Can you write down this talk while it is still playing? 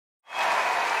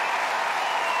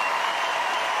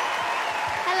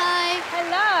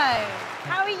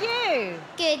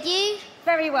Good, you?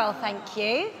 Very well, thank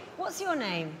you. What's your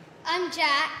name? I'm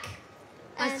Jack.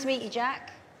 Nice to meet you,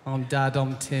 Jack. I'm Dad,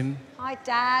 I'm Tim. Hi,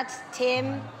 Dad,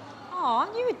 Tim. Oh,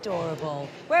 aren't you adorable?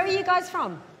 Where are you guys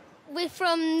from? We're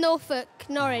from Norfolk,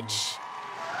 Norwich.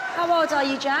 How old are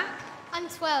you, Jack? I'm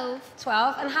 12.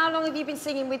 12. And how long have you been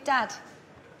singing with Dad?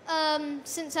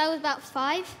 Since I was about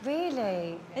 5.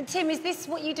 Really? And Tim, is this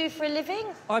what you do for a living?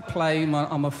 I play,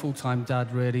 I'm a full-time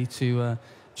dad, really, to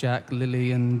Jack,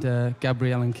 Lily and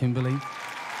Gabrielle and Kimberly.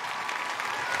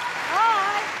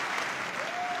 Hi.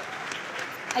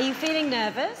 Are you feeling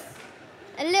nervous?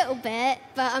 A little bit,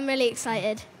 but I'm really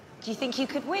excited. Do you think you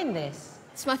could win this?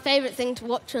 It's my favourite thing to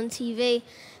watch on TV,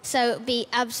 so it would be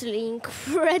absolutely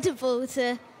incredible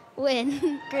to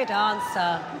win. Good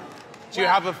answer. Do you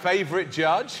have a favourite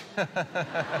judge? I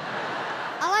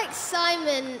like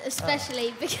Simon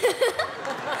especially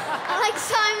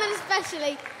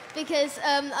because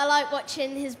I like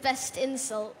watching his best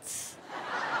insults.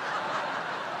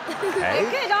 Okay.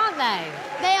 They're good, aren't they?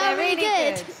 They're really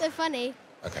good. They're funny.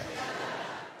 OK.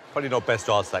 Probably not best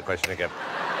to answer that question again.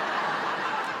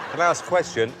 Can I ask a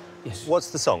question? Yes. What's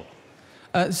the song?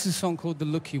 This is a song called The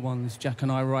Lucky Ones. Jack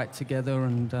and I write together,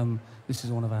 and this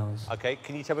is one of ours. OK,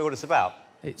 can you tell me what it's about?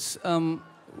 It's,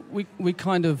 we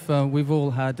kind of, we've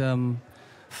all had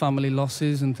family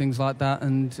losses and things like that,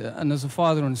 and as a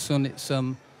father and son, it's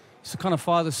a kind of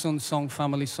father-son song,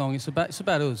 family song. It's about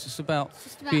us. It's about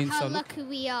being how so lucky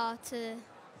we are to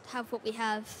have what we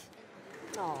have.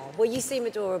 Oh, well, you seem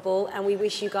adorable, and we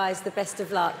wish you guys the best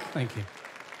of luck. Thank you.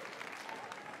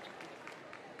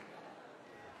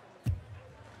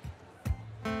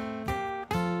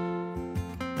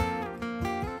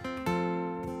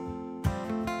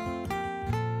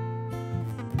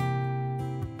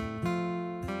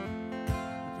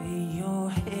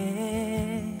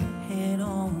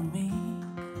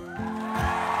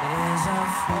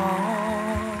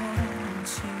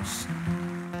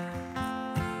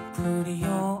 Put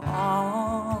your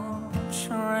arms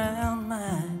around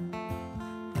mine.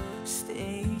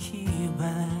 Stay here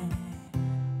by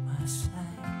my side.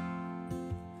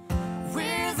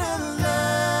 We're the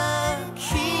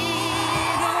lucky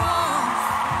ones,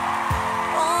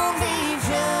 only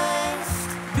just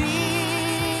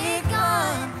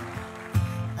begun.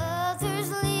 Others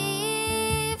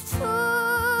leave too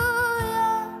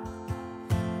young.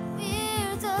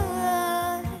 We're the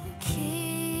lucky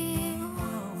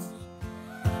ones.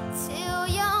 Till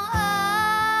your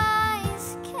eyes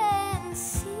can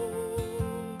see,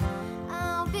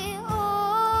 I'll be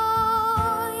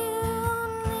all you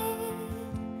need.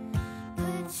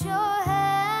 Put your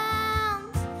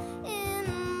hands in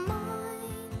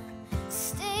mine.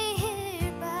 Stay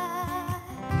here by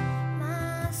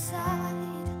my side.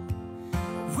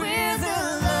 We're the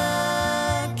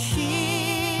lucky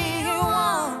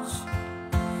ones,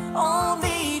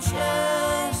 only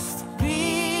just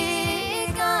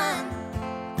begun.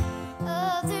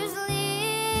 Others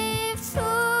leave too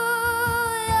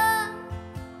young.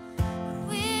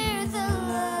 We're the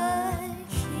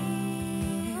lucky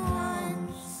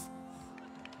ones.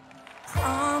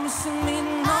 Promising me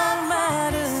no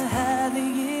matter how the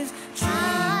years change.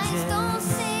 Eyes don't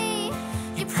see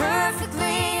you're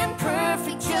perfectly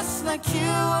imperfect, just like you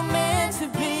were meant to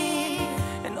be.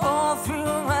 And all through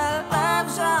our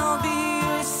lives, I'll be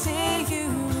yours. Say you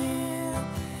will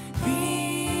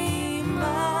be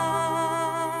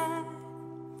mine.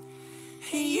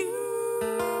 You.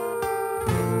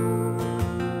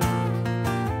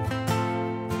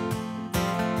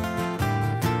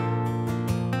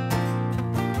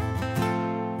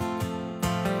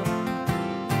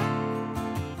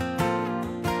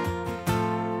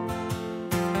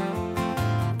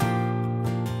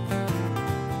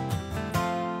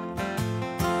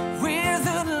 We're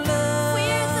the lucky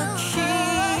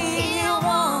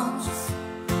ones,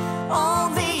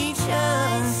 only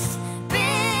just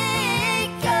begun.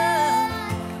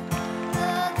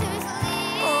 Others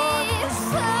leave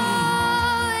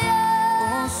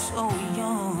so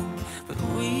young, but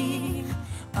we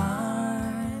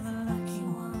are the lucky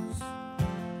ones.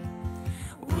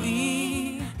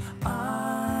 We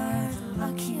are the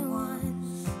lucky ones.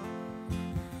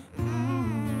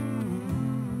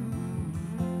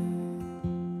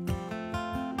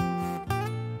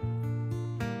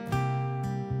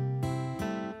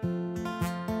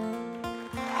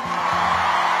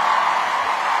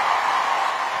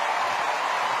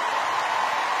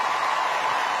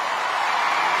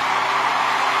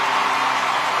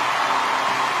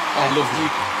 I love you.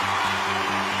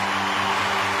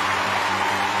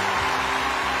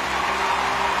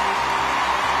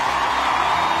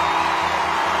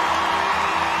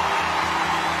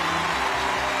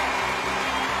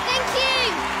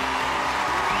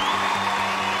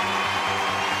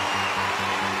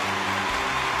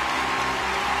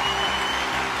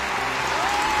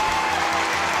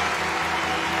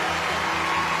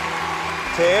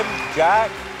 Tim, Jack,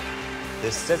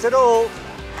 this says it all.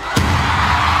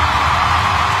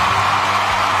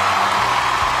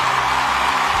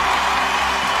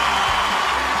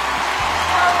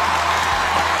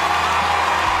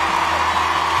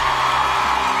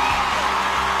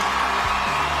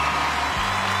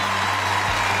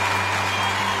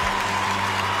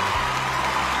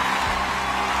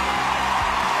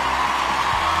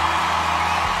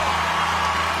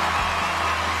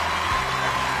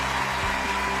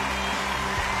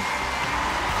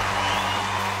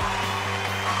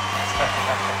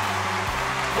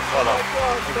 Oh my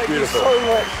God, thank Beautiful. you so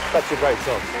much. Such a great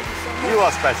song. You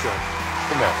are special.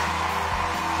 Come here.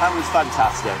 That was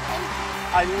fantastic.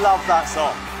 I love that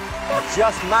song.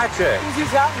 Just magic. This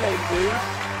is happening, dude.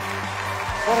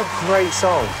 What a great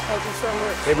song. Thank you so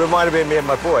much. It reminded me of me and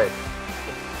my boy.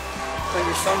 Thank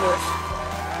you so much.